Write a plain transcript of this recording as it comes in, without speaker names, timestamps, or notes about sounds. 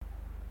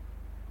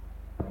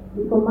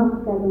जिसको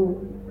मस्त कहते हैं,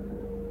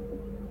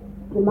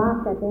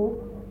 दिमाग कहते हैं,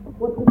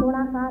 वो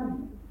त्रिकोणाकार है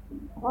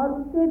और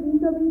उसके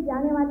बीचों बीच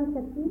जाने वाली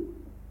शक्ति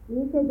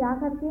नीचे जा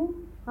करके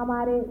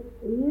हमारे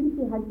रीढ़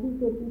की हड्डी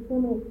के पीछे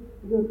में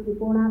जो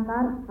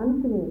त्रिकोणाकार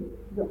अंत में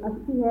जो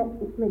अस्थि है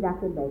उसमें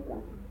जाके बैठ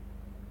जाती है।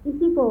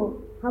 इसी को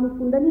हम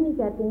कुंडलिनी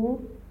कहते हैं,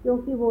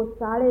 क्योंकि वो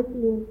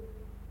 3.5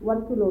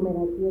 वर्तुलों में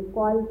रहती है,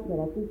 कॉइल्स में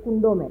रहती है,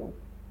 कुंडों में रहती है।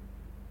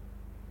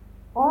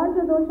 और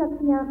जो 2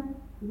 शक्तियाँ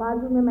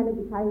बाजू में मैंने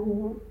दिखाई हुई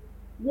हैं,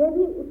 ये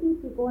भी उसी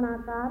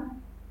त्रिकोणाकार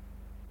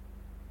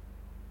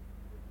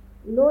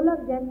लोलक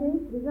जैसे,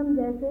 प्रिज्म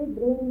जैसे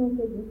ब्रेन में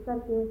से घुस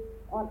करके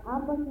और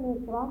आपस में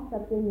क्रॉस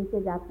करके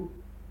नीचे जाती।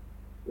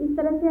 इस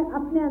तरह से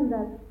अपने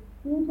अंदर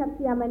 3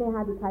 शक्तियाँ मैंने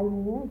यहाँ दिखाई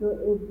हुई हैं, जो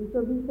एक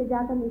बीचों बीच से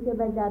जाकर नीचे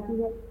बैठ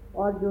जाती है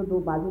और जो 2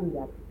 बाजू में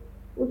जाती है।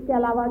 उसके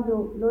अलावा जो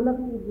लोलक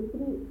की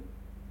दूसरी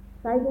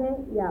साइड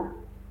है या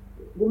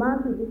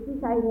दिमाग की दूसरी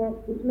साइड है,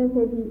 उसमें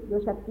से भी जो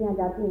शक्तियाँ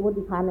जाती हैं वो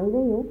दिखा नहीं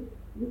रही हूँ,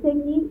 जिसे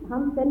कि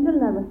हम सेंट्रल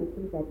नर्वस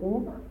सिस्टम कहते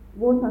हैं।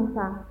 वो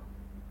संस्था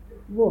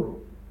वो है।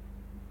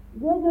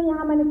 ये जो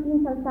यहाँ मैंने 3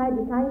 संस्थाएं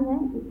दिखाई हैं,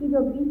 इसकी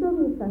जो बीचों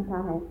बीच संस्था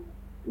है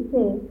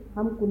इसे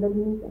हम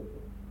कुंडलिनी कहते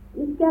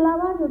हैं। इसके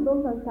अलावा जो 2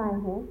 संस्थाएं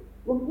हैं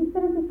वो किस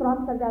तरह से क्रॉस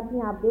कर जाती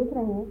हैं आप देख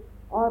रहे हैं,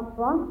 और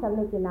क्रॉस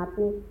करने के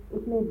नाते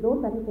उसमें 2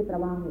 तरह के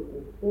प्रवाह होते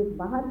हैं, एक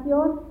बाहर की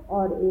ओर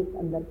और एक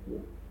अंदर की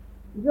ओर।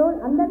 जो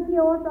अंदर की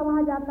ओर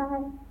प्रवाह जाता है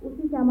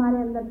उसी से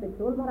हमारे अंदर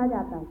पेट्रोल भरा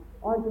जाता है,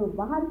 और जो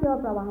बाहर की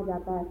ओर प्रवाह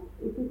जाता है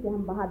उसी से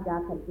हम बाहर जा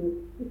करके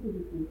किसी भी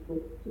चीज़ को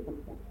चिपक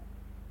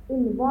जाते हैं।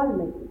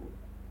 इन्वॉल्वमेंट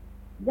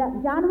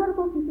जानवर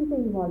को किसी से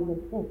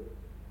इन्वॉल्वमेंट है,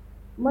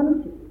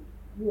 मनुष्य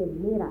ये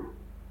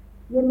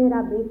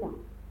मेरा बेटा,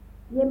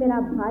 ये मेरा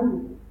भाई,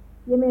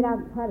 ये मेरा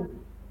घर,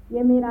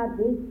 ये मेरा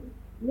देश,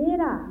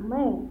 मेरा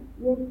मैं,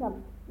 ये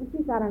सब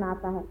इसी कारण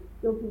आता है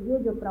क्योंकि ये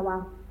जो प्रवाह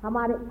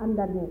हमारे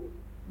अंदर है,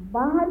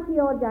 बाहर की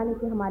ओर जाने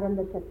की हमारे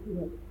अंदर शक्ति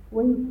है,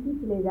 वही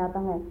खींच ले जाता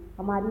है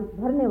हमारी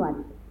भरने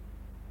वाली।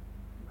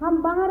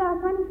 हम बाहर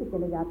आसानी से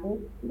चले जाते हैं,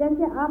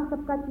 जैसे आप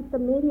सबका चित्त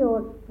मेरी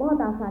ओर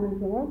बहुत आसानी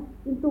से है,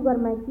 किंतु अगर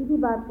मैं सीधी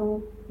बात कहूँ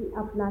कि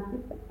अपना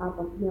चित्त आप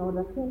अपनी ओर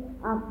रखें,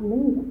 आप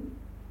नहीं रखें,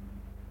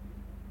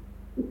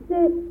 इससे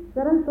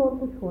सरल तो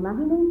कुछ होना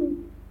ही नहीं चाहिए,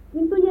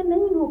 किंतु ये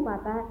नहीं हो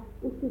पाता है।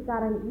 उसके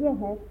कारण ये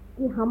है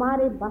कि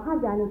हमारे बाहर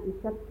जाने की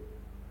शक्ति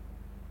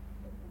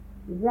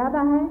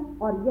ज़्यादा है,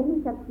 और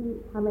यही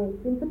शक्ति हमें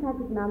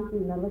सिंपैथेटिक नाम की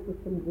नर्वस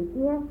सिस्टम देती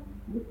है,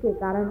 जिसके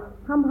कारण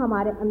हम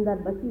हमारे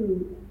अंदर बची हुई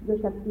जो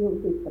शक्ति है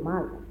उसे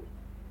इस्तेमाल करते हैं,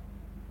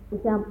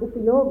 उसे हम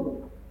उपयोग में,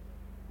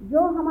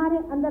 जो हमारे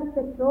अंदर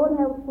पेट्रोल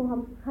है उसको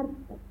हम खर्च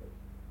करते हैं।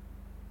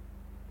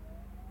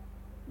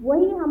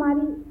 वही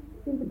हमारी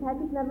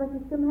सिंपैथेटिक नर्वस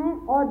सिस्टम है,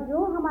 और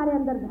जो हमारे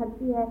अंदर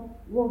भरती है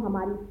वो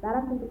हमारी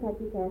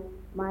पैरासिम्पैथेटिक है,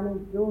 माने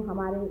जो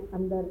हमारे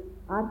अंदर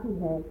आती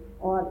है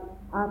और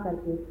आकर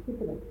के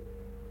स्थित रहती है।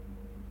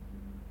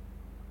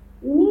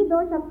 इन्हीं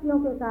 2 शक्तियों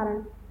के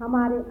कारण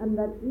हमारे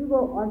अंदर ईगो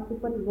और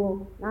सुपर ईगो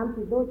नाम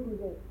की 2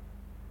 चीजें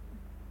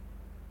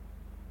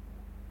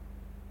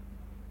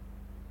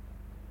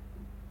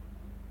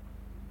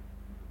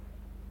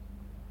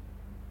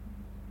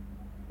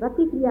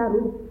प्रतिक्रिया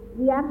रूप,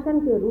 रिएक्शन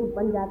के रूप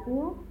बन जाती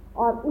हैं,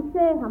 और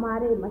उससे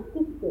हमारे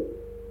मस्तिष्क के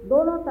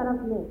दोनों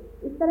तरफ में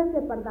इस तरह से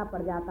पर्दा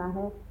पड़ जाता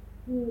है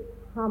कि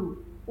हम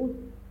उस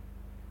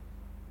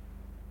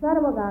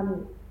सर्वगामी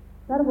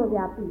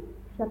सर्वव्यापी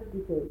शक्ति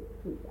से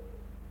छूट जाते।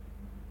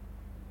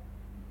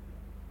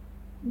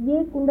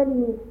 ये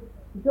कुंडलिनी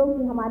जो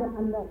कि हमारे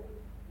अंदर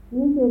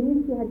नीचे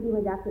रीढ़ की हड्डी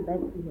में जाके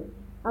बैठती है,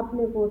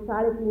 अपने को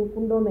 3.5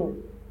 कुंडों में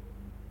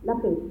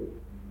लपेटती,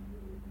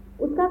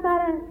 उसका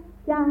कारण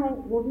क्या है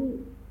वो भी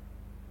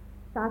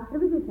शास्त्र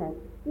विदित है,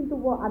 किंतु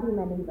वो अभी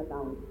मैं नहीं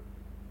बताऊंगी।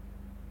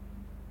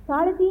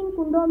 3.5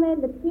 कुंडों में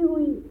लटकी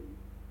हुई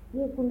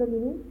ये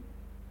कुंडलिनी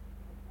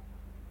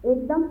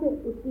एकदम से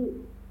उसकी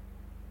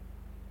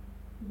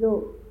जो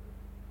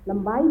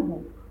लंबाई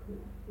है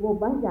वो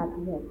बढ़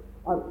जाती है,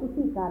 और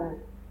उसी कारण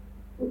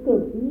उसके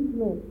बीच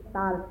में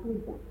तार टूट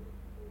जाता है।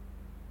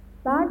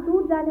 तार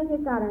टूट जाने के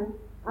कारण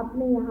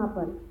अपने यहाँ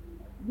पर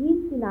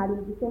बीच की नाड़ी,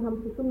 जिसे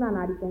हम सुषुम्ना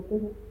नाड़ी कहते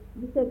हैं,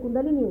 जिसे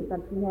कुंडलिनी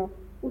उतरती है,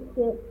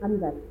 उसके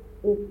अंदर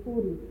एक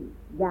पूरी सी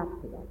गैप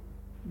हो जाती,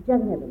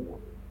 जगह बन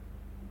जाती।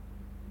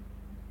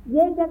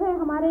 ये जगह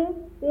हमारे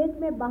पेट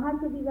में बाहर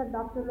से भी अगर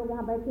डॉक्टर लोग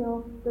यहाँ बैठे हों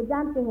तो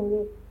जानते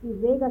होंगे कि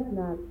वेगस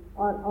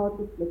नर्व और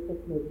ऑर्टिक प्लेक्सस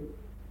में भी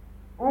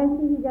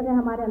ऐसी ही जगह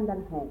हमारे अंदर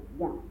है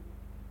गैप।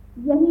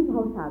 यही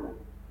भवसागर,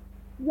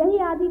 यही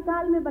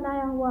आदिकाल में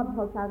बनाया हुआ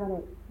भवसागर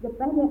है, जब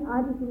पहले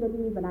आदि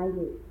कुंडलिनी बनाई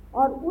गई,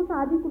 और उस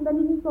आदि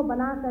कुंडलिनी को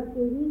बना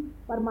करके ही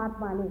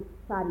परमात्मा ने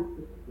सारी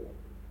सृष्टि की,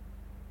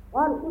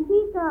 और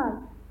उसी का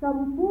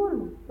संपूर्ण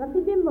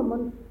प्रतिबिंब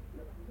मनुष्य,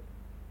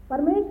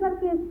 परमेश्वर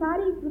के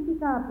सारी कृति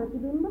का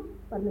प्रतिबिंब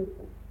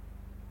परमेश्वर।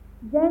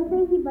 जैसे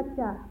ही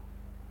बच्चा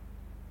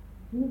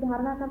घी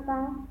धारणा करता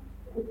है,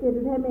 उसके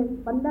हृदय में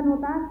स्पंदन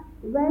होता है,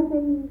 वैसे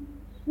ही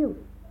शिव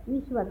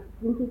ईश्वर,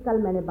 जिनकी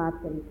कल मैंने बात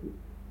करी थी,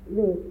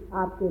 वे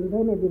आपके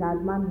हृदय में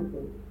विराजमान होते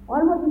हैं,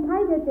 और वो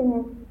दिखाई देते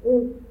हैं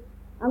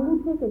एक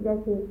अंगूठे के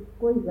जैसे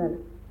कोई गर्ल,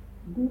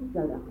 दीप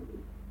जल रहा है,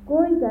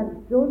 कोई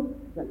जोत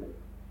जल रही,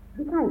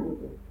 दिखाई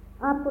देते हैं।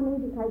 आपको नहीं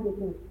दिखाई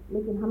देते हैं,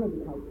 लेकिन हमें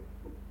दिखाई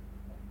देते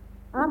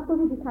हैं। आपको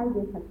भी दिखाई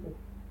दे सकते हैं,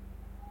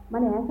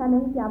 माने ऐसा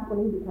नहीं कि आपको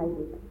नहीं दिखाई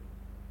दे सकते।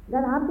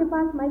 अगर आपके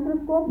पास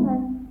माइक्रोस्कोप है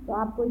तो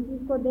आप कोई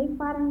चीज़ को देख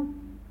पा रहे हैं,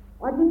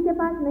 और जिनके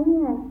पास नहीं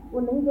है वो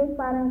नहीं देख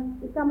पा रहे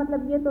हैं। इसका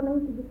मतलब ये तो नहीं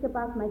कि जिसके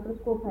पास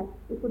माइक्रोस्कोप है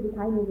उसको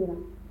दिखाई नहीं दे रहा।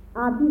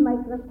 आप भी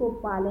माइक्रोस्कोप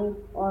पालें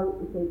और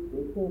उसे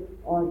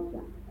देखें और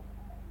जानें।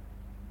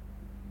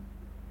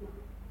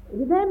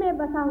 हृदय में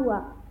बसा हुआ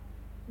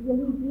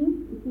यही जीव,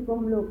 इसी को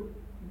हम लोग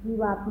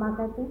जीवात्मा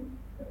कहते हैं,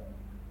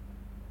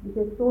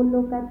 जिसे सोल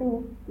लोग कहते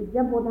हैं कि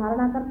जब वो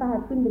धारणा करता है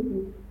पिंड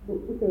की तो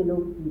उसे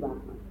लोग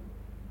जीवात्मा।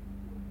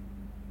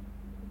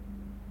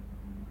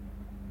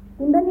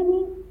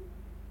 कुंडलिनी,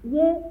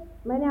 ये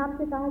मैंने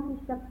आपसे कहा कि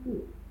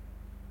शक्ति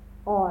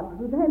और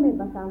हृदय में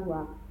बसा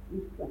हुआ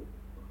ईश्वर,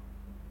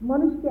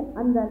 मनुष्य के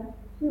अंदर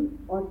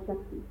शिव और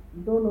शक्ति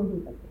दोनों ही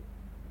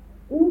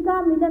बसे।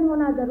 इनका मिलन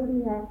होना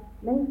जरूरी है,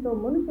 नहीं तो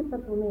मनुष्य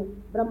तत्व में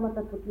ब्रह्म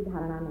तत्व की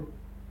धारणा नहीं।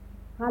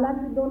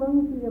 हालांकि दोनों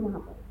ही चीजें वहां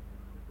पर,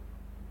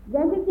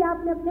 जैसे कि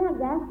आपने अपने यहाँ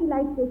गैस की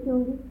लाइट देखी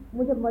होंगी,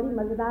 मुझे बड़ी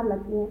मजेदार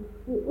लगती है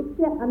कि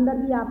उसके अंदर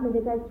भी आपने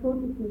देखा एक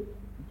छोटी सी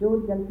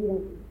जोत जलती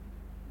रहती है,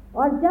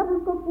 और जब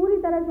उसको पूरी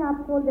तरह से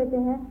आप खोल देते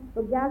हैं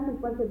तो गैस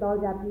ऊपर से दौड़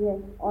जाती है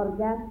और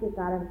गैस के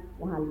कारण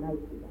वहाँ लाइट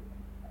हो जाती है।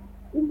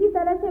 इसी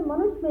तरह से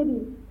मनुष्य में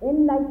भी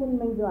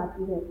एनलाइटनमेंट जो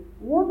आती है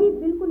वो भी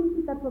बिल्कुल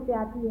इसी तत्व पे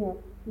आती है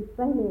कि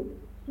पहले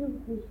शिव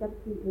की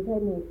शक्ति हृदय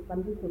में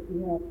स्पंदित होती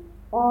है,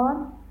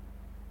 और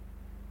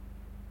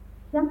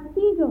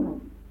शक्ति जो है,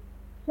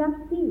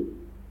 शक्ति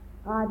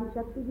आदि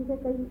शक्ति जिसे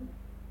कही,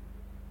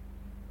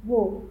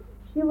 वो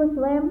शिव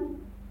स्वयं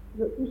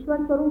जो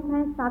ईश्वर स्वरूप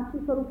है, साक्षी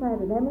स्वरूप है,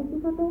 हृदय में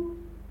स्थित होते हैं,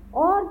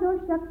 और जो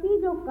शक्ति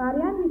जो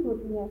कार्यान्वित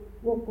होती है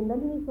वो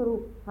कुंडलिनी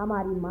स्वरूप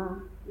हमारी माँ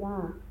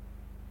यहाँ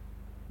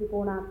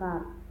त्रिकोणाकार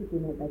स्थिति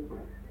में बैठी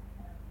है।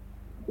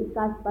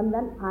 इसका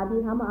स्पंदन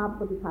आदि हम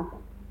आपको दिखा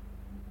सकते।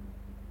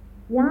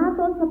 यहाँ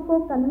तो सबको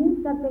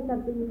कन्विंस करते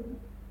करते ही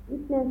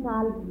इतने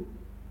साल भी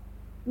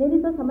मेरी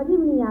तो समझ ही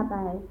नहीं आता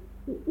है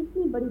कि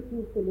इतनी बड़ी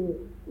चीज़ के लिए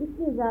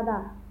इतनी ज़्यादा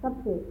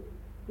सबसे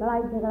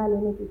लड़ाई झगड़ा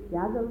लेने की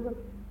क्या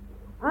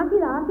जरूरत।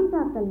 आखिर आप ही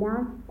का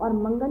कल्याण और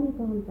मंगल ही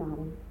तो हम चाह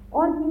रहे हैं,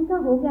 और जिनका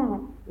हो गया है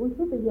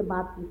उनसे तो ये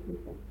बात पूछनी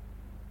चाहिए।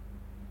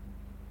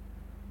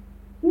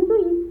 किंतु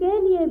इसके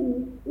लिए भी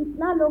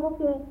इतना लोगों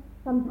के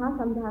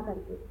समझा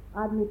करके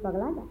आदमी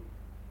पगला जाए।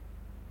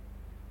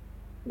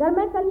 अगर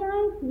मैं कल यहाँ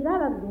एक हीरा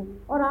रख दूँ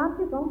और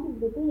आपसे कहूँ कि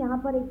देखिए यहाँ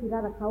पर एक हीरा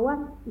रखा हुआ,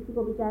 किसी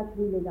को भी चाहे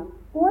खरीद ले जाओ,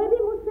 कोई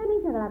भी मुझसे नहीं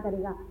झगड़ा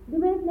करेगा,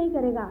 डिबेट नहीं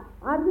करेगा,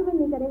 आर्ग्यूमेंट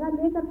नहीं करेगा,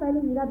 लेकर पहले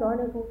हीरा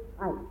दौड़ने को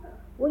आए।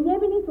 वो ये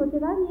भी नहीं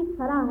सोचेगा कि ये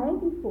खरा है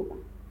कि छोटा।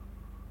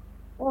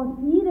 और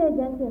हीरे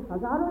जैसे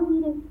हजारों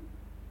हीरे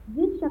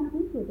जिस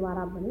शक्ति के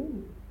द्वारा बने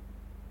हैं,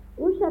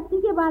 उस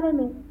शक्ति के बारे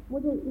में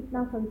मुझे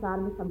इतना संसार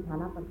में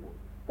समझाना पड़ता है।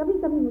 कभी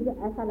कभी मुझे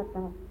ऐसा लगता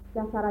है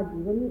क्या सारा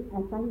जीवन ही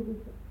ऐसा ही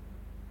बीते,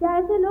 क्या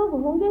ऐसे लोग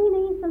होंगे ही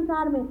नहीं इस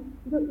संसार में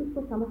जो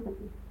इसको समझ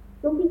सके।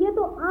 क्योंकि ये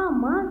तो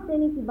मास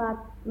देने की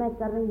बात मैं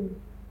कर रही हूँ,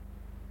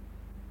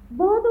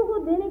 बहुतों को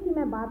देने की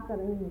मैं बात कर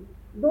रही हूँ,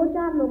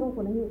 2-4 लोगों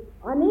को नहीं,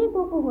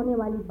 अनेकों को होने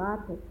वाली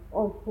बात है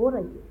और हो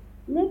रही है।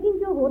 लेकिन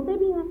जो होते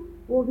भी हैं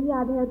वो भी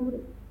आधे अधूरे,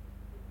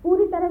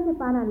 पूरी तरह से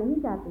पाना नहीं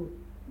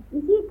चाहते।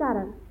 इसी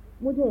कारण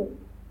मुझे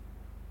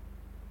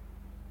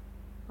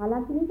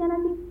हालांकि नहीं कहना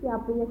चाहिए कि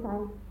आपको यश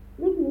आया,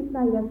 लेकिन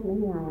इतना यश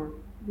नहीं आया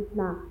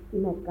जितना कि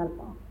मैं कर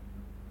पाऊँ।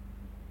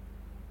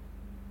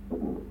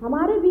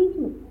 हमारे बीच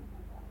में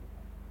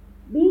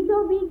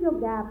बीचों बीच जो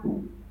गैप है,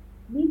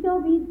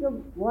 बीचों बीच जो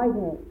वॉइड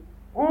है,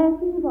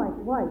 ऐसी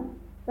वॉइड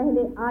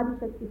पहले आदि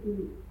शक्ति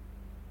की,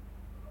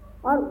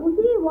 और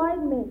उसी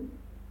वॉइड में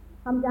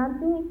हम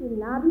जानते हैं कि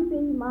नाभि पे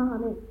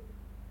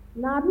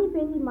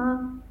ही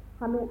माँ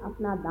हमें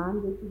अपना दान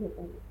देती है,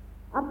 पहले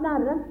अपना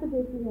रक्त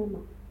देती है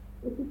माँ।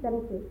 इसी तरह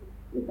से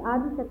इस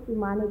आदि शक्ति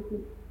माँ ने की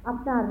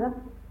अपना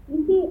रक्त,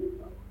 इसी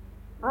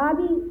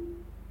आदि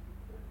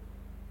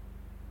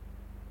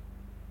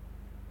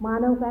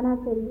मानव कहना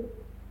चाहिए,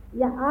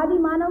 या आदि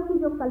मानव की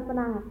जो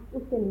कल्पना है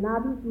उससे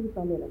नाभि की ही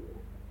पहले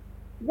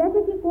रखना।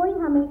 जैसे कि कोई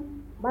हमें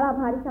बड़ा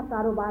भारी सा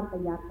कारोबार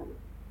तैयार करे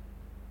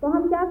तो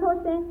हम क्या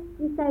सोचते हैं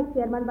कि इसका एक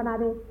चेयरमैन बना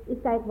दें,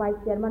 इसका एक वाइस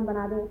चेयरमैन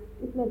बना दें,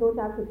 इसमें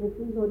 2-4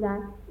 सेक्रेटरीज हो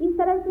जाएं। इस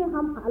तरह से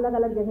हम अलग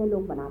अलग जगह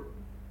लोग बनाते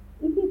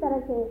हैं। इसी तरह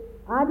से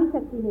आदि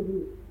शक्ति ने भी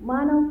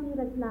मानव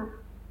की रचना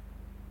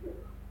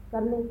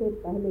करने से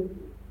पहले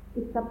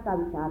ही इस सब का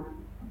विचार किया,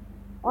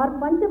 और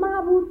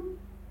पंचमहाभूत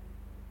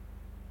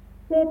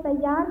से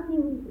तैयार की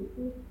हुई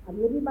सृष्टि। अब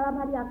ये भी बड़ा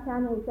भारी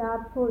आख्यान है, उसे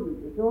आप छोड़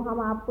दीजिए, जो हम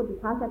आपको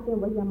दिखा सकते हैं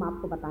वही हम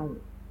आपको बताएंगे।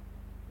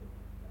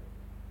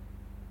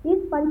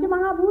 इस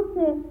पंचमहाभूत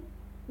से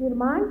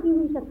निर्माण की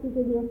हुई शक्ति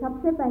के लिए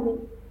सबसे पहले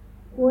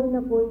कोई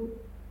न कोई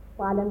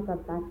पालन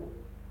करता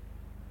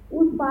चाहिए।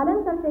 उस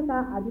पालन करते का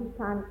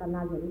अधिष्ठान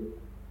करना जरूरी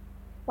है।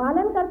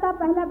 पालन करता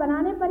पहला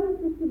बनाने पर ही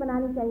सृष्टि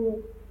बनानी चाहिए।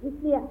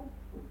 इसलिए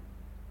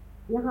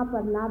यहाँ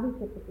पर नाभि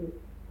क्षेत्र पे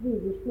श्री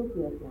विष्णु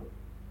की रचना,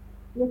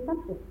 ये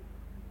सत्य है।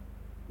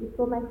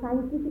 इसको मैं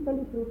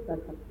साइंटिफिकली प्रूव कर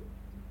सकती हूँ।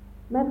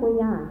 मैं कोई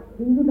यहाँ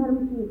हिंदू धर्म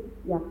की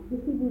या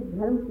किसी भी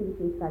धर्म की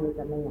विशेषता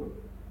लेकर नहीं आई।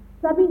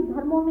 सभी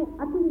धर्मों में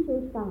अति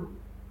विशेषता है,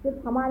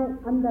 सिर्फ हमारे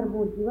अंदर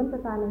वो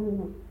जीवंतता नहीं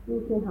है कि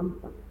उसे हम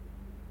पर।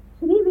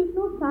 श्री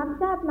विष्णु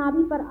साक्षात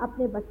नाभि पर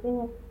अपने बसते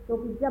हैं,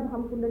 क्योंकि जब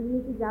हम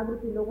कुंडलिनी की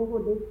जागृति लोगों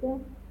को देखते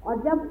हैं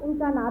और जब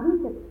उनका नाभि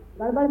चक्र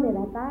गड़बड़ में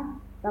रहता है,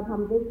 तब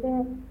हम देखते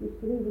हैं कि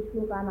श्री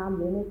विष्णु का नाम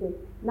लेने से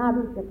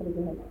नाभि चक्र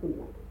जो है खुल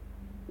जाता है।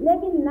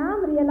 लेकिन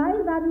नाम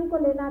रियलाइज आदमी को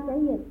लेना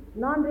चाहिए,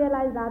 नॉन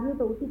रियलाइज आदमी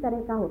तो उसी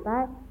तरह का होता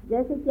है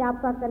जैसे कि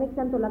आपका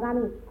कनेक्शन तो लगा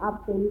नहीं,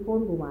 आप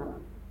टेलीफोन घुमा रहे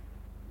हैं।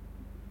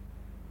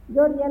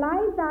 जो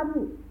रियलाइज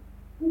आदमी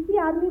किसी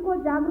आदमी को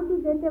जागृति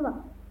देते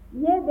वक्त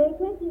ये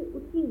देखें कि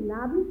उसकी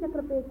नाभि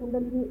चक्र पे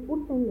कुंडलिनी उठ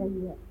नहीं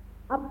रही है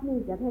अपनी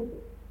जगह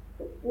से,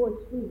 तो वो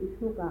श्री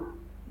विष्णु का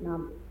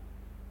नाम ले,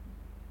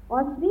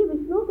 और श्री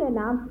विष्णु के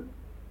नाम से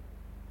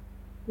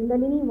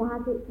कुंडलिनी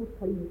वहां से उठ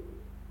खड़ी होती।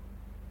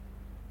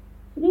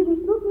 श्री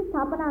विष्णु की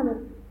स्थापना में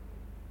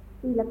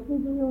श्री लक्ष्मी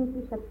जी ही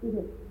उनकी शक्ति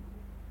है,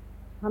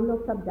 हम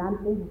लोग सब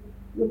जानते हैं।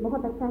 ये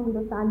बहुत अच्छा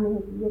हिंदुस्तान में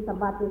है कि ये सब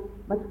बातें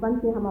बचपन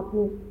से हम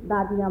अपनी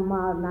दादी अम्मा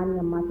और नानी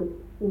अम्मा से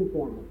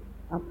सुनते आए।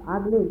 अब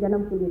अगले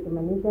जन्म के लिए तो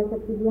मैं नहीं कह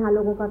सकती कि यहाँ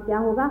लोगों का क्या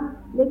होगा,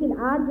 लेकिन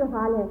आज जो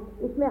हाल है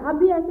उसमें अब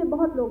भी ऐसे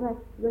बहुत लोग हैं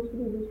जो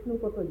श्री विष्णु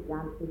को तो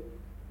जानते हैं।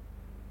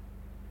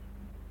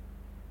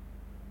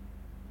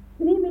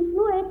 श्री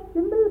विष्णु एक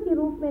सिंबल के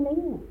रूप में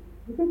नहीं है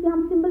जिसे कि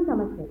हम सिंबल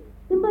समझते हैं,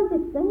 सिंबल से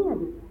कहीं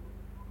अधिक है।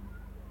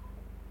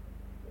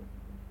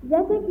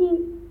 जैसे कि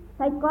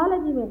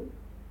साइकोलॉजी में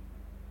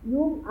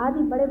यूं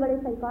आदि बड़े बड़े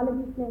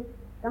साइकोलॉजिस्ट ने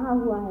कहा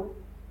हुआ है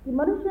कि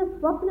मनुष्य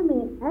स्वप्न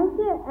में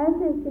ऐसे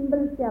ऐसे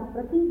सिंबल्स या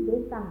प्रतीक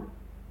देखता है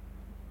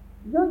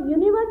जो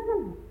यूनिवर्सल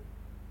है,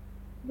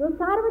 जो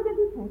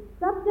सार्वजनिक है,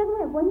 सब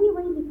जगह वही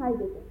वही दिखाई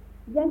देते हैं।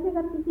 जैसे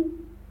अगर किसी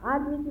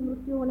आदमी की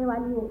मृत्यु होने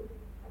वाली हो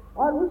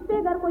और उस पर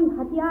अगर कोई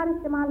हथियार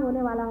इस्तेमाल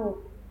होने वाला हो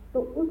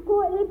तो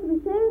उसको एक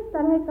विशेष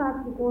तरह का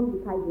त्रिकोण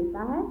दिखाई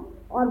देता है,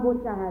 और वो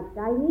चाहे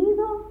चाइनीज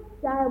हो,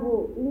 चाहे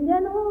वो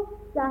इंडियन हो,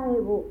 चाहे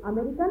वो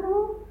अमेरिकन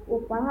हो, वो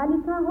पढ़ा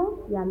लिखा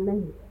हो या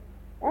नहीं।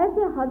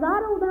 ऐसे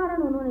हजारों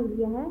उदाहरण उन्होंने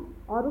लिए हैं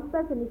और उस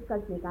पर से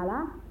निष्कर्ष निकाला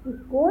कि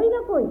कोई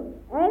ना कोई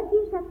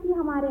ऐसी शक्ति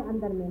हमारे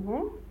अंदर में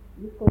है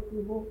जिसको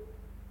कि वो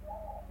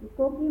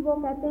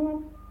कहते हैं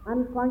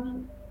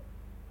अनकॉन्शियस,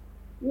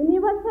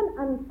 यूनिवर्सल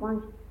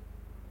अनकॉन्शियस।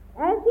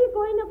 ऐसी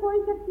कोई ना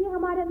कोई शक्ति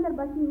हमारे अंदर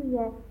बसी हुई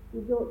है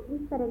कि जो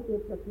इस तरह के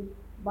प्रति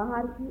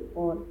बाहर की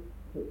ओर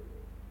है।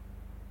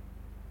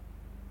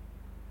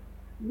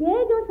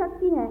 ये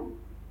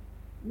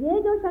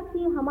जो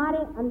शक्ति हमारे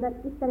अंदर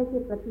इस तरह के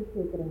प्रति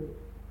फेंक रही है,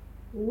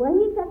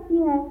 वही शक्ति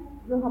है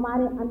जो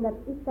हमारे अंदर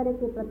इस तरह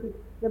के प्रति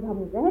जब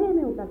हम गहरे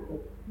में उतरते,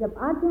 जब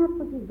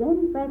आध्यात्म की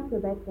गहरी पैठ पे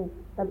बैठते हैं,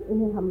 तब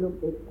इन्हें हम लोग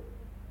देखते हैं।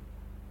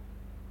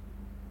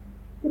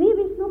 श्री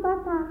विष्णु का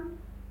स्थान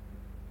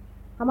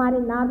हमारे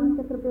नाभि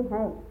चक्र पे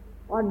है,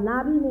 और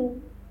नाभि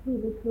में श्री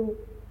विष्णु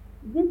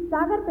जिस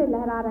सागर पे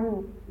लहरा रहे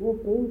हैं वो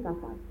प्रेम का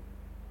सागर।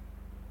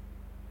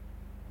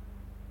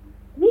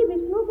 श्री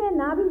विष्णु के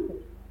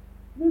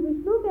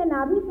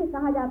नाभि से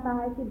कहा जाता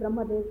है कि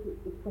ब्रह्मदेव की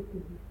उत्पत्ति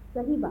है।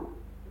 सही बात,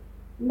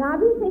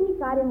 नाभि से ही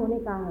कार्य होने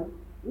का है,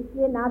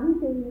 इसलिए नाभि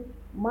से ही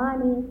माँ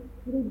ने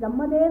श्री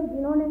ब्रह्मदेव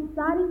जिन्होंने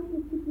सारी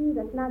सृष्टि की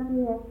रचना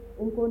की है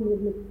उनको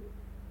निर्मित।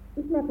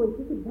 इसमें कोई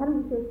किसी धर्म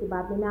विशेष की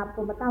बात नहीं, मैं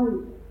आपको बताऊंगी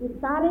कि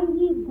सारे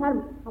ही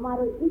धर्म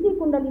हमारे इसी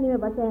कुंडलिनी में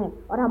बसे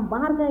हैं, और हम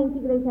बाहर का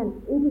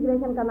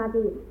इंटीग्रेशन करना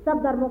चाहिए,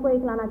 सब धर्मों को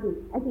एक लाना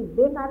चाहिए, ऐसी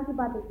बेकार की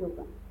बातें क्यों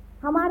कर।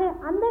 हमारे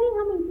अंदर ही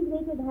हम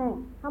इंटीग्रेटेड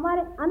हैं,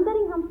 हमारे अंदर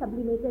ही हम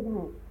सब्लिमेटेड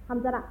हैं। हम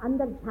जरा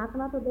अंदर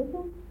झांकना तो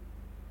देखें।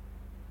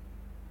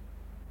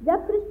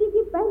 जब सृष्टि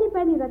की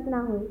पहली रचना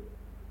हुई,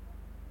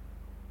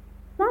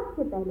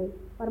 सबसे पहले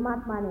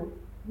परमात्मा ने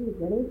श्री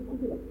गणेश की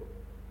ही रचना,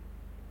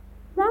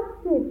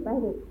 सबसे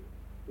पहले।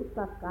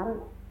 उसका कारण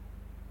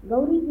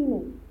गौरी जी ने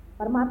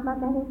परमात्मा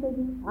कहने से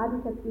भी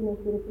आदिशक्ति ने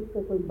सिर्फ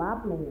उसके कोई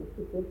बाप नहीं है,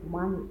 सिर्फ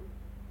माँ ही।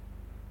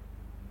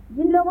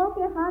 जिन लोगों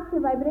के हाथ से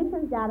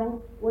वाइब्रेशन जा रहे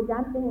हैं वो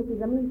जानते हैं कि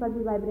जमीन पर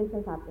भी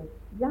वाइब्रेशन आते हैं,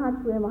 जहाँ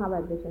छुए वहाँ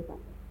वाइब्रेशन आते हैं।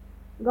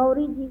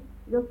 गौरी जी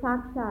जो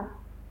साक्षात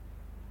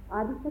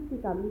आदिशक्ति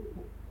का रूप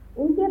है,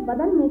 उनके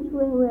बदन में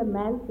छुए हुए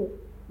मैल से,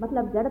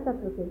 मतलब जड़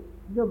तत्व से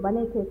जो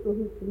बने थे, तो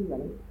ही श्री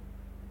गणेश।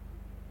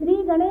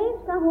 श्री गणेश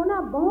का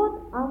होना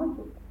बहुत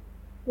आवश्यक है,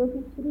 क्योंकि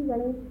श्री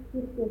गणेश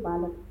शिव के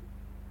बालक,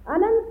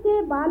 अनंत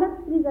के बालक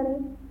श्री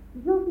गणेश,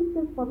 जो कि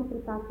सिर्फ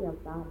पवित्रता के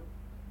अवतार है।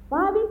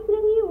 पवित्र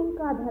ही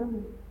उनका धर्म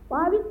है,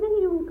 पवित्र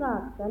ही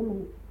उनका कर्म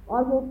है,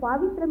 और वो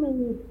पवित्र में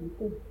ही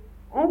जीते हैं।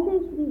 ऐसे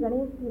श्री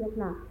गणेश की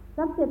रचना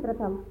सबसे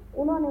प्रथम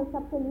उन्होंने,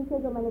 सबसे नीचे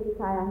जो मैंने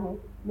दिखाया है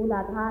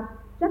मूलाधार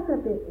चक्र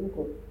पे,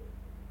 उनको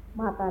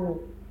माता ने,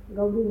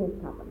 गौरी ने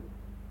स्थापन किया,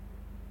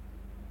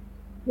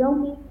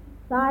 क्योंकि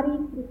सारी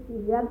सृष्टि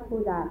व्यर्थ हो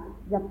जाए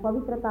जब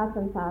पवित्रता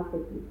संसार से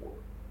छूट जाए।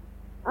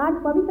 आज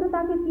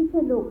पवित्रता के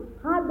पीछे लोग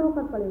हाथ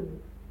धोकर पड़े हुए।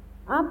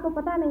 आपको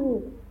पता नहीं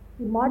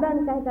कि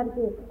मॉडर्न कह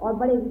करके और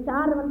बड़े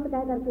विचारवंत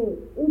कह करके,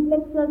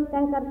 इंटेलेक्चुअल्स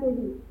कह करके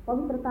भी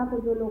पवित्रता को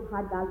जो लोग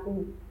हाथ डालते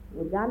हैं,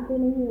 वो जानते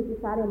नहीं है कि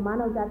सारे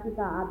मानव जाति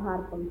का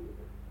आधार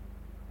पवित्रता।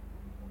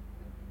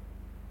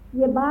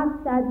 ये बात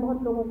शायद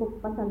बहुत लोगों को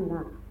पसंद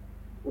ना,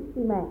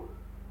 उसकी मैं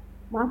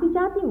माफ़ी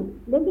चाहती हूँ,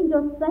 लेकिन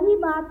जो सही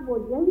बात वो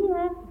यही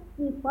है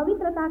कि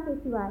पवित्रता के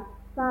सिवाय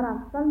सारा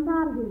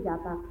संसार हिल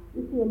जाता।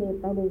 इसलिए मैं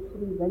पहले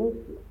श्री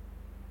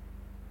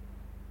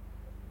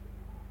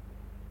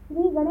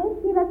गणेश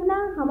की रचना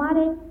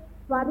हमारे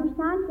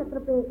स्वाधिष्ठान चक्र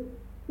पे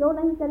क्यों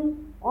नहीं करी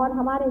और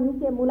हमारे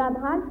नीचे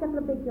मूलाधार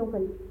चक्र पे क्यों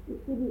करी,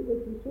 इसकी भी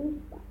एक विशेष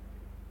बात।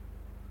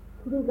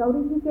 श्री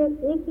गौरी जी के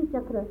एक ही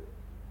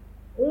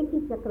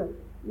चक्र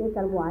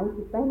लेकर वो आई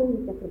थी, पहले ही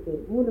चक्र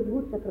पे,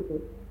 मूलभूत चक्र पे।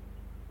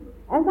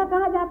 ऐसा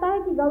कहा जाता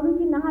है कि गौरी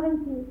जी नहा रही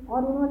थी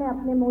और उन्होंने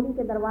अपने मोरी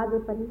के दरवाजे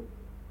पर ही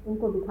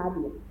उनको दिखा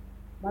दिया।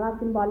 बड़ा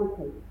सिंबॉलिक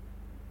है।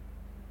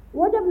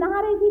 वो जब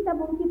नहा रही थी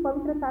तब उनकी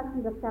पवित्रता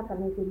की रक्षा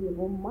करने के लिए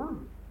वो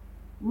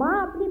माँ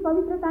अपनी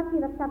पवित्रता की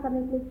रक्षा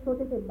करने के लिए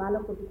छोटे से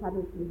बालक को दिखा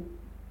देती है।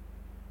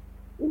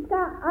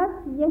 इसका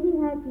अर्थ यही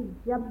है कि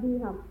जब भी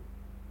हम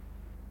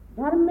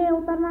धर्म में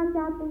उतरना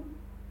चाहते हैं,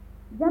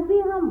 जब भी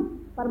हम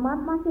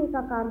परमात्मा से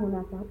एकाकार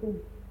होना चाहते हैं,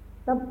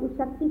 तब उस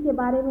शक्ति के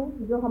बारे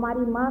में जो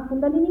हमारी माँ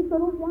कुंडलिनी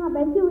स्वरूप यहाँ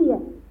बैठी हुई है,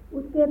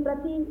 उसके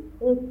प्रति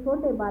एक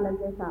छोटे बालक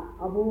जैसा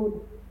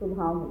अबोध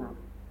स्वभाव होना।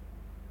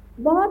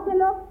 बहुत से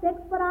लोग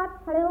सेक्स पर आज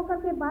खड़े होकर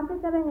के बातें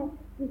कर रहे हैं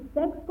कि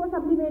सेक्स को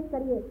सब्लिमेट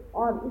करिए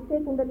और उससे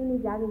कुंडलिनी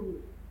जागेगी।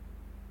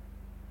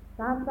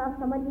 साफ साफ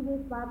समझ लीजिए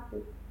इस बात से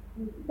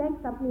कि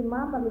सेक्स अपनी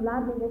माँ पर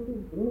मिलाद में जैसी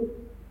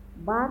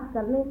घृणित बात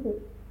करने से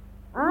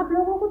आप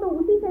लोगों को तो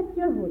उसी से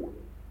चिढ़ हो जाए।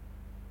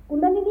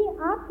 कुंडलिनी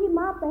आपकी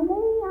माँ पहले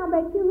ही यहाँ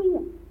बैठी हुई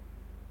है,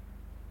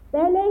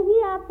 पहले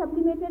ही आप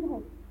सब्लिमेटेड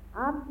है।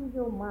 आपकी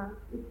जो माँ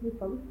इतनी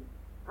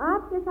पवित्र,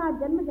 आपके साथ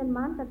जन्म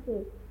जन्मांतर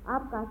से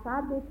आपका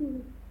साथ देती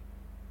हुई,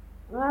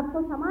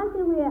 आपको संभालते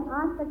हुए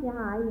आज तक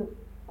यहाँ आई है।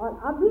 और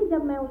अभी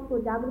जब मैं उसको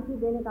जागृति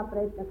देने का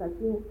प्रयत्न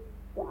करती हूँ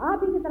तो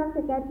आप ही की तरफ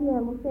से कहती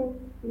है मुझसे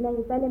कि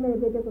नहीं, पहले मेरे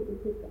बेटे को तू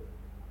ठीक कर,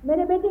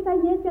 मेरे बेटे का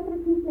ये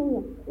चक्र ठीक नहीं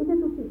है,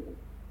 उसे तू ठीक कर।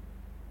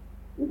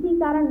 इसी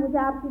कारण मुझे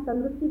आपकी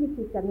तंदुरुस्ती भी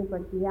ठीक करनी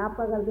पड़ती है।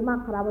 आपका अगर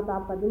दिमाग खराब हो तो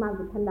आपका दिमाग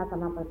भी ठंडा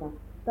करना पड़ता है,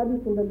 तभी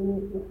कुंडलिनी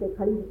उससे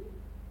खड़ी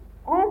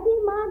है। ऐसी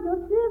माँ जो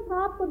सिर्फ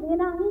आपको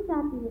देना ही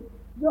चाहती है,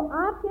 जो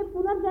आपके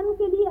पुनर्जन्म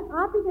के लिए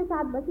आप ही के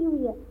साथ बसी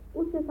हुई है,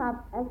 उसके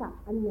साथ ऐसा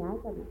अन्याय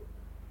करना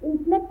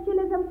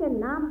इंटेलेक्चुअलिज्म के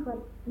नाम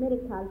पर मेरे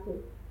ख्याल से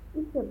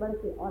इससे बढ़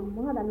के और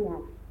महद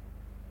अन्याय।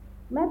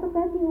 मैं तो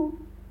कहती हूँ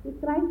कि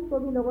क्राइस्ट को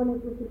भी लोगों ने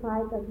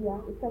क्रूसिफाई कर दिया,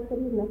 उसका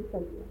शरीर नष्ट कर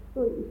दिया,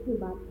 तो इसकी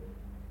बात है।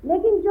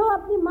 लेकिन जो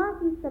अपनी माँ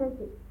की इस तरह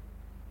से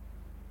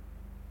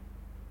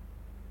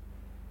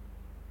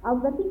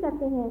अवगति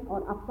करते हैं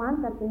और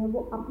अपमान करते हैं,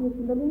 वो अपनी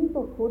कुंडलिनी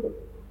को खो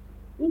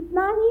देते।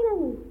 इतना ही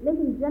नहीं,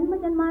 लेकिन जन्म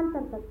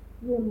जन्मांतर तक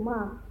ये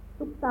माँ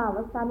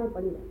सुप्तावस्था में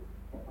पड़ी रहती।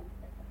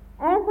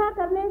 ऐसा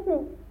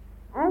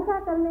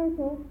करने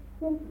से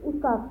सिर्फ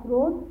उसका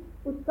क्रोध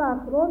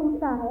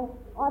उठता है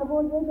और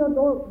वो ये जो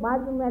दो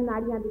बाजू में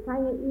नाड़ियाँ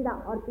दिखाई हैं, ईड़ा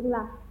और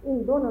पिंगला,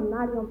 इन दोनों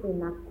नाड़ियों पे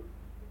नाचता है।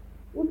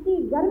 उसकी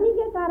गर्मी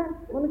के कारण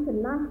मनुष्य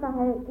नाचता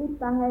है,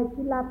 कूदता है,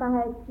 चिल्लाता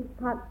है,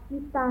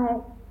 चीखता है।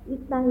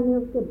 इतना ही नहीं,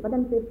 उसके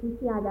बदन पे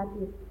फीसी आ जाती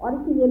है। और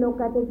इसीलिए लोग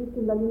कहते हैं कि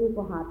कुंडलिनी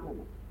को हाथ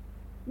लगा।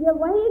 ये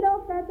वही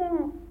लोग कहते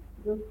हैं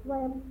जो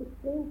स्वयं उस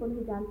प्रेम को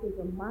नहीं जानते,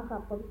 जो माँ का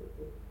पवित्र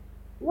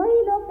प्रेम।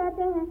 वही लोग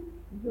कहते हैं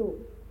जो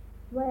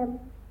स्वयं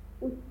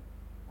उस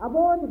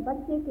अबोध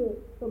बच्चे के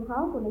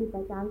स्वभाव को नहीं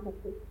पहचान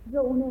सकते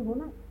जो उन्हें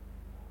होना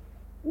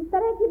है। इस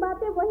तरह की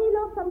बातें वही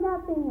लोग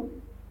समझाते हैं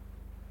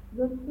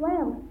जो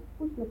स्वयं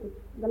कुछ न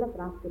कुछ गलत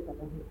रास्ते कर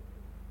रहे हैं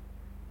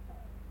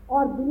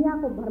और दुनिया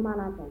को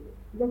भरमाना चाहिए।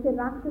 जैसे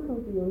राक्षसों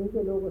की योनि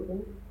के लोग होते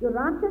हैं, जो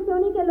राक्षस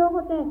योनि के लोग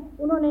होते हैं,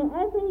 उन्होंने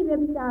ऐसे ही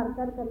व्यभिचार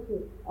कर करके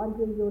और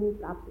ये योनि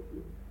प्राप्त की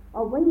है।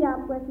 और वही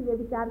आपको ऐसी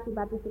व्यभिचार की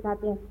बातें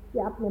सिखाते हैं कि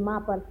अपने माँ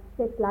पर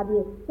सेक्स ला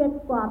दिए,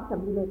 सेक्स को आप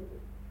सब्लिमेट।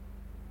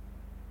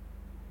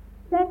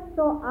 सेक्स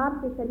तो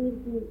आपके शरीर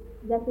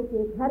की जैसे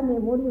कि घर में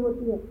मोरी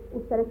होती है,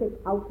 उस तरह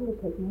से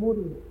आउटलेट है,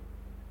 मोरी है।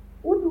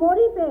 उस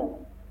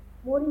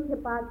मोरी के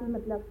पास ही,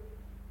 मतलब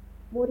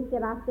मोरी के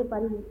रास्ते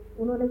पर ही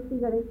उन्होंने श्री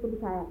गणेश को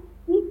दिखाया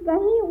कि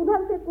कहीं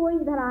उधर से कोई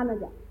इधर आ न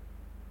जाए।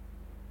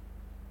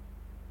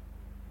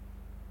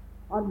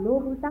 और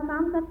लोग उल्टा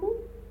काम करते हैं,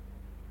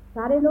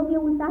 सारे लोग ये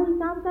उल्टा ही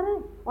काम कर रहे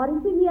हैं। और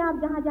इसीलिए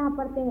आप जहाँ जहाँ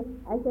पढ़ते हैं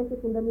ऐसे ऐसे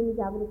कुंडलिनी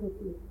जागृत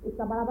होती है,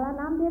 उसका बड़ा बड़ा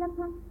नाम दे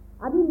रखा।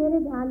 अभी मेरे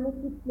ध्यान में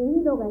कितने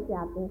ही लोग ऐसे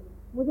आते हैं,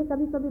 मुझे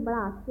कभी कभी बड़ा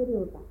आश्चर्य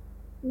होता है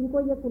कि इनको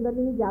ये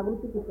कुंडलिनी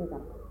जागृति किसने करा।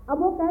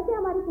 अब वो कहते हैं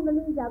हमारी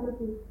कुंडलिनी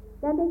जागृति,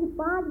 कहते हैं कि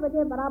 5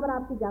 बजे बराबर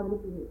आपकी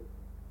जागृति है।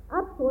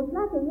 अब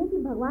सोचना चाहिए कि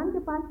भगवान के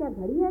पास क्या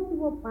घड़ी है कि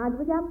वो 5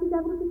 बजे आपकी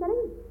जागृति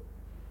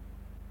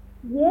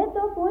करेंगे। ये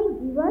तो कोई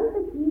जीवंत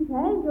चीज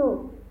है जो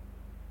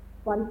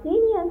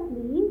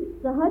स्पॉन्टेनियसली,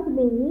 सहज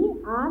में ही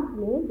आँख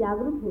में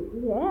जागृत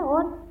होती है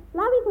और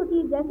प्लावित होती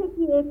है। जैसे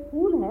कि एक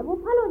फूल है, वो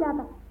फल हो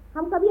जाता है।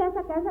 हम कभी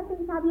ऐसा कह सकते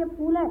हैं साहब ये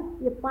फूल है,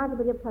 ये 5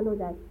 बजे फल हो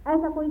जाए,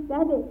 ऐसा कोई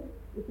कह दे?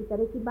 इसी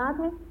तरह की बात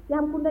है कि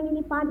हम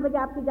कुंडलिनी 5 बजे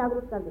आपकी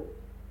जागृत कर दें।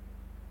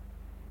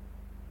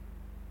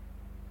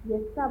 ये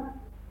सब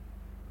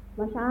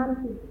स्मशान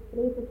सिद्ध,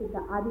 प्रेत सिद्ध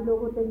आदि लोग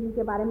होते हैं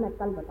जिनके बारे में मैं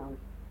कल बताऊँ।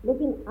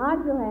 लेकिन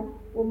आज जो है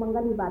वो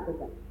मंगल ही बातें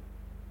कर।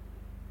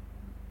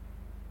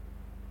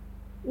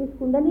 इस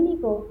कुंडलिनी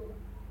को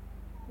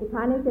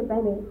उठाने से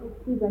पहले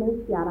श्री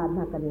गणेश की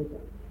आराधना करनी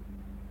चाहिए,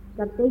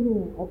 करते ही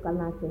हैं और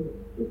करना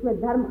चाहिए। इसमें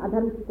धर्म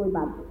अधर्म की कोई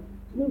बात नहीं।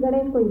 श्री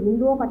गणेश कोई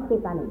हिंदुओं का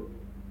ठेका नहीं।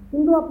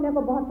 हिंदू अपने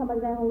को बहुत समझ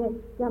रहे होंगे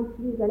कि हम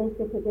श्री गणेश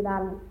के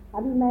ठेकेदार हैं।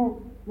 अभी मैं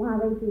वहाँ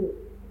गई थी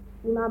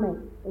पूना में,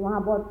 तो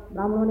वहाँ बहुत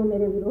ब्राह्मणों ने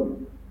मेरे विरोध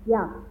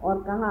किया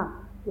और कहा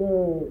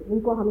कि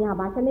इनको हम यहाँ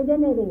भाषण नहीं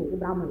देने देंगे,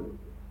 ब्राह्मण।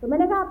 तो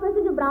मैंने कहा आप में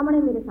से जो ब्राह्मण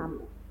है मेरे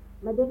सामने,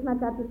 मैं देखना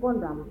चाहती कौन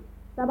ब्राह्मण।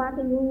 सब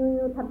आके यूं यूं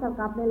यूं थर थर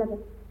काँपने लगे।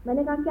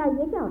 मैंने कहा क्या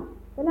ये क्या?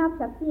 पहले आप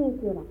शक्ति हैं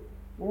इसलिए ना।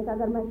 मैंने कहा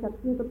अगर मैं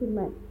शक्ति हूँ तो फिर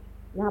मैं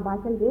यहाँ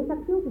भाषण दे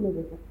सकती हूँ कि नहीं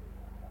दे सकती?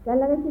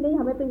 कहने लगे कि नहीं,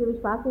 हमें तो ये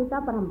विश्वास नहीं था,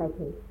 पर हम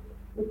बैठे।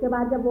 उसके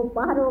बाद जब वो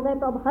बाहर हो गए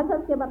तो अब हंस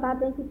हंस के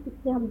बताते हैं कि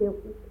कितने हम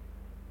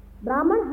बेवकूफ़ ब्राह्मण